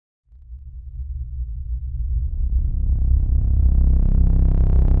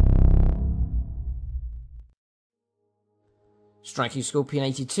Striking Scorpion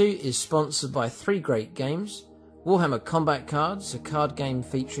 82 is sponsored by three great games: Warhammer Combat Cards, a card game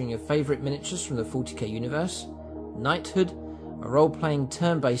featuring your favourite miniatures from the 40k universe; Knighthood, a role-playing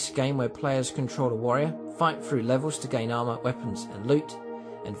turn-based game where players control a warrior, fight through levels to gain armour, weapons and loot;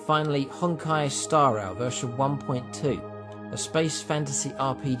 and finally HONKAI Star Rail version 1.2, a space fantasy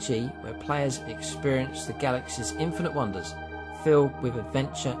RPG where players experience the galaxy's infinite wonders, filled with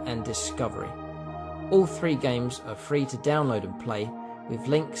adventure and discovery. All three games are free to download and play, with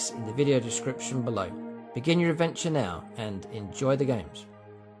links in the video description below. Begin your adventure now and enjoy the games.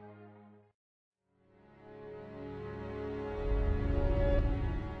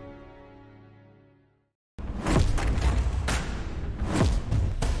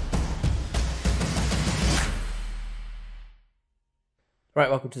 Right,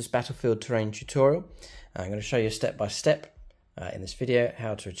 welcome to this battlefield terrain tutorial. I'm going to show you step by step in this video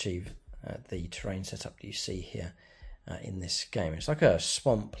how to achieve the terrain setup that you see here in this game. It's like a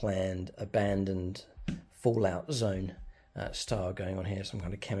swampland, abandoned, fallout zone style going on here. Some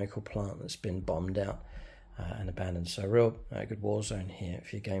kind of chemical plant that's been bombed out and abandoned. So a real good war zone here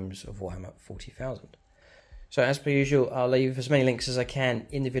for your games of Warhammer 40,000. So as per usual, I'll leave as many links as I can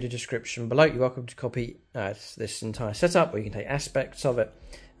in the video description below. You're welcome to copy this entire setup, or you can take aspects of it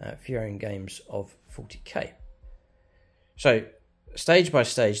for your own games of 40k. So stage by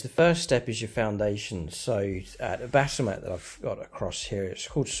stage, the first step is your foundation. So the battle mat that I've got across here, it's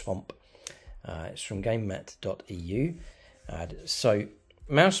called Swamp. It's from gamemat.eu. So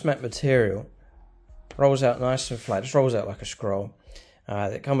mouse mat material rolls out nice and flat, just rolls out like a scroll.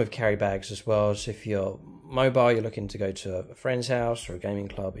 They come with carry bags as well, so if you're mobile, you're looking to go to a friend's house or a gaming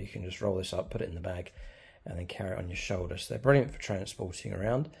club, you can just roll this up, put it in the bag, and then carry it on your shoulders. So they're brilliant for transporting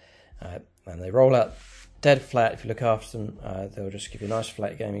around, and they roll out dead flat. If you look after them, they'll just give you a nice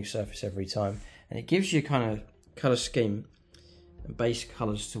flat gaming surface every time, and it gives you kind of colour scheme and base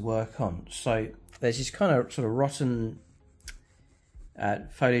colours to work on. So there's this kind of sort of rotten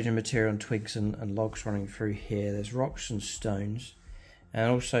foliage and material and twigs and logs running through here. There's rocks and stones. And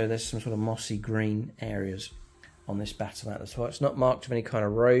also there's some sort of mossy green areas on this battle mat as well. It's not marked with any kind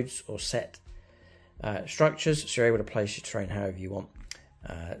of roads or set structures, so you're able to place your terrain however you want.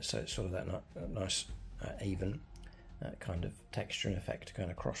 So it's sort of that nice even kind of texture and effect going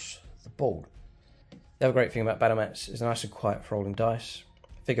across the board. The other great thing about battle mats is they're nice and quiet for rolling dice.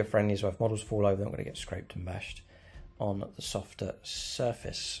 Figure friendly, so if models fall over, they're not going to get scraped and bashed on the softer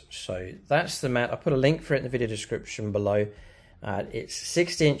surface. So that's the mat. I'll put a link for it in the video description below. It's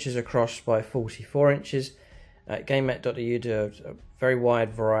 60 inches across by 44 inches. GameMat.eu do a very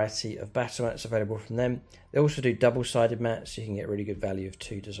wide variety of battle mats available from them. They also do double-sided mats, so you can get really good value of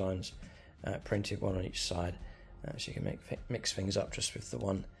two designs printed, one on each side. So you can mix things up just with the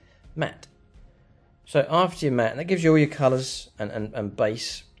one mat. So after your mat, and that gives you all your colours and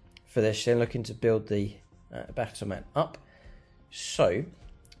base for this. You're looking to build the battle mat up. So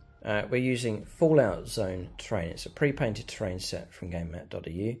we're using Fallout Zone terrain. It's a pre-painted terrain set from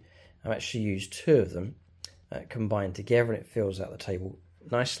GameMat.eu. I've actually used two of them combined together, and it fills out the table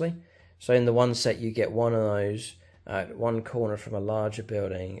nicely. So in the one set you get one of those, one corner from a larger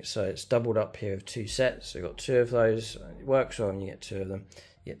building. So it's doubled up here with two sets. So you've got two of those. It works well when you get two of them.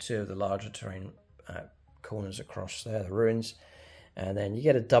 You get two of the larger terrain corners across there, the ruins. And then you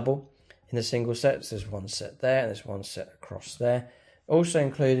get a double in the single sets. There's one set there and there's one set across there. Also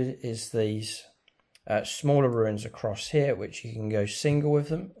included is these smaller ruins across here, which you can go single with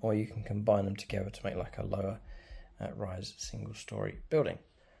them, or you can combine them together to make like a lower rise single story building.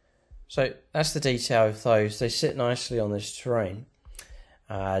 So that's the detail of those. They sit nicely on this terrain,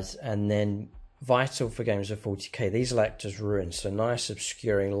 and then vital for games of 40k, these will act as ruins, so nice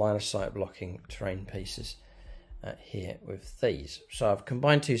obscuring line of sight blocking terrain pieces here with these. So I've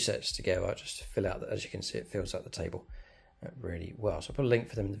combined two sets together just to fill out, as you can see, it fills out the table really well. So I'll put a link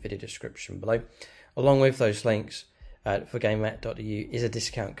for them in the video description below. Along with those links for GameMat.eu is a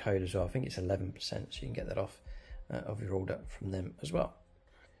discount code as well. I think it's 11%, so you can get that off of your order from them as well.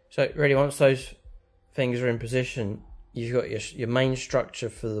 So really, once those things are in position, you've got your main structure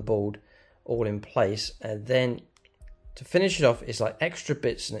for the board all in place, and then to finish it off is like extra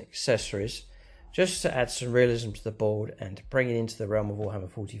bits and accessories just to add some realism to the board and to bring it into the realm of Warhammer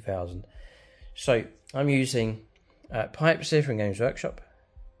 40,000. So I'm using pipes here from Games Workshop.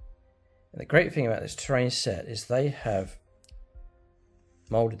 And the great thing about this terrain set is they have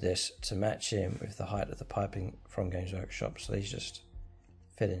moulded this to match in with the height of the piping from Games Workshop, so these just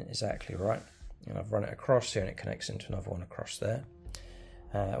fit in exactly right. And I've run it across here and it connects into another one across there.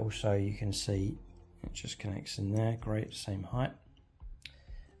 Also you can see it just connects in there, great, same height.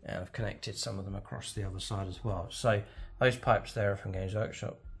 And I've connected some of them across the other side as well. So Those pipes there are from Games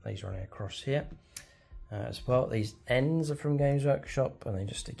Workshop. These running across here as well. These ends are from Games Workshop, and they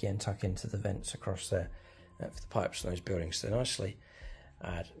just again tuck into the vents across there for the pipes in those buildings. So nicely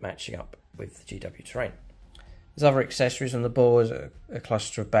matching up with the GW terrain. There's other accessories on the board. There's a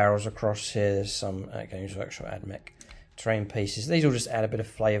cluster of barrels across here. There's some Games Workshop AdMech terrain pieces. These all just add a bit of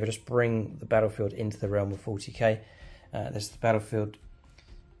flavour, just bring the battlefield into the realm of 40k. There's the battlefield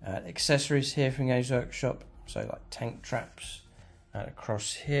accessories here from Games Workshop, so like tank traps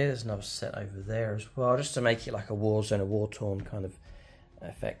across here. There's another set over there as well, just to make it like a war zone, a war-torn kind of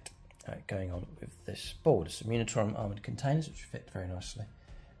effect going on with this board. There's some Munitorum armoured containers which fit very nicely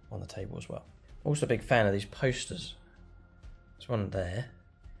on the table as well. Also a big fan of these posters. There's one there,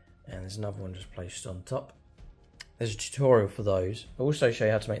 and there's another one just placed on top. There's a tutorial for those. I'll also show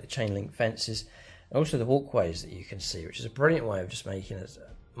you how to make the chain link fences, and also the walkways that you can see, which is a brilliant way of just making it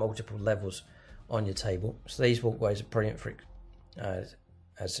multiple levels on your table. So these walkways are brilliant for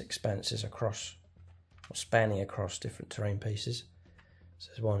as expanses across, or spanning across different terrain pieces. So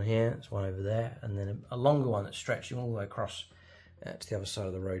there's one here, there's one over there, and then a longer one that's stretching all the way across to the other side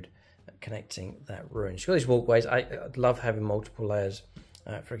of the road, connecting that ruin. So you've got these walkways. I love having multiple layers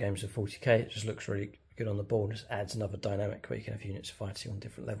for games of 40k. It just looks really good on the board. It just adds another dynamic where you can have units fighting on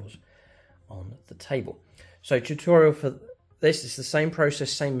different levels on the table. So tutorial for this is the same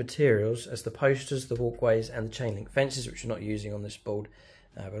process, same materials as the posters, the walkways, and the chain link fences, which we're not using on this board,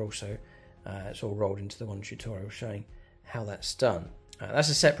 but also it's all rolled into the one tutorial showing how that's done. That's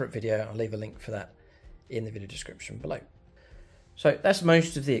a separate video. I'll leave a link for that in the video description below. So that's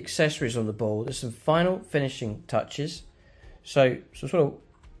most of the accessories on the board. There's some final finishing touches. So some sort of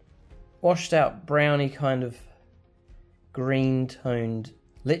washed out browny kind of green toned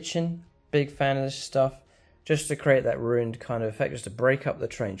lichen. Big fan of this stuff. Just to create that ruined kind of effect, just to break up the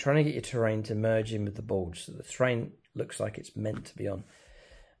terrain. Trying to get your terrain to merge in with the board so the terrain looks like it's meant to be on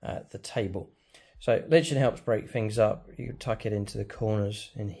the table. So lichen helps break things up. You can tuck it into the corners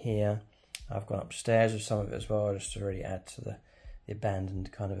in here. I've gone upstairs with some of it as well, just to really add to the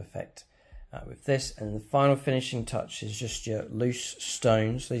abandoned kind of effect with this. And the final finishing touch is just your loose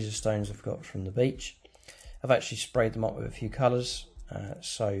stones. These are stones I've got from the beach. I've actually sprayed them up with a few colours.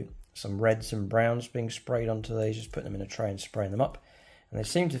 So some reds and browns being sprayed onto these, just putting them in a tray and spraying them up. And they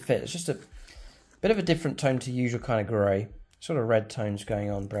seem to fit. It's just a bit of a different tone to usual kind of grey. Sort of red tones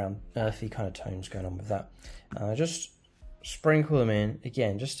going on, brown, earthy kind of tones going on with that. Just sprinkle them in,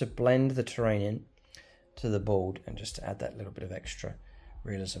 again, just to blend the terrain in to the board and just to add that little bit of extra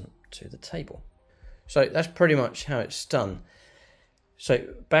realism to the table. So that's pretty much how it's done. So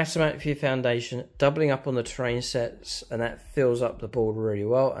batter mat for your foundation, doubling up on the terrain sets, and that fills up the board really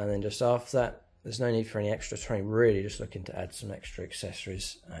well. And then just after that, there's no need for any extra terrain, really just looking to add some extra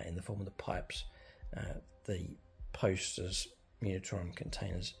accessories in the form of the pipes, the posters, Munitorum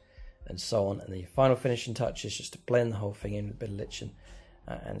containers, and so on. And the final finishing touch is just to blend the whole thing in with a bit of lichen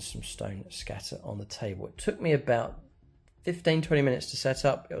and some stone scatter on the table. It took me about 15-20 minutes to set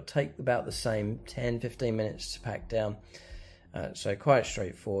up. It'll take about the same 10-15 minutes to pack down. So quite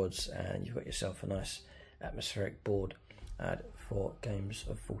straightforward, and you've got yourself a nice atmospheric board for games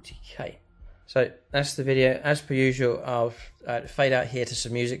of 40k. So that's the video. As per usual, I'll fade out here to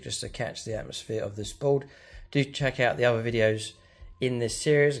some music just to catch the atmosphere of this board. Do check out the other videos in this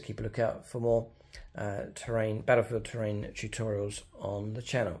series. Keep a lookout for more battlefield terrain tutorials on the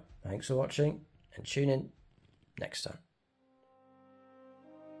channel. Thanks for watching, and tune in next time.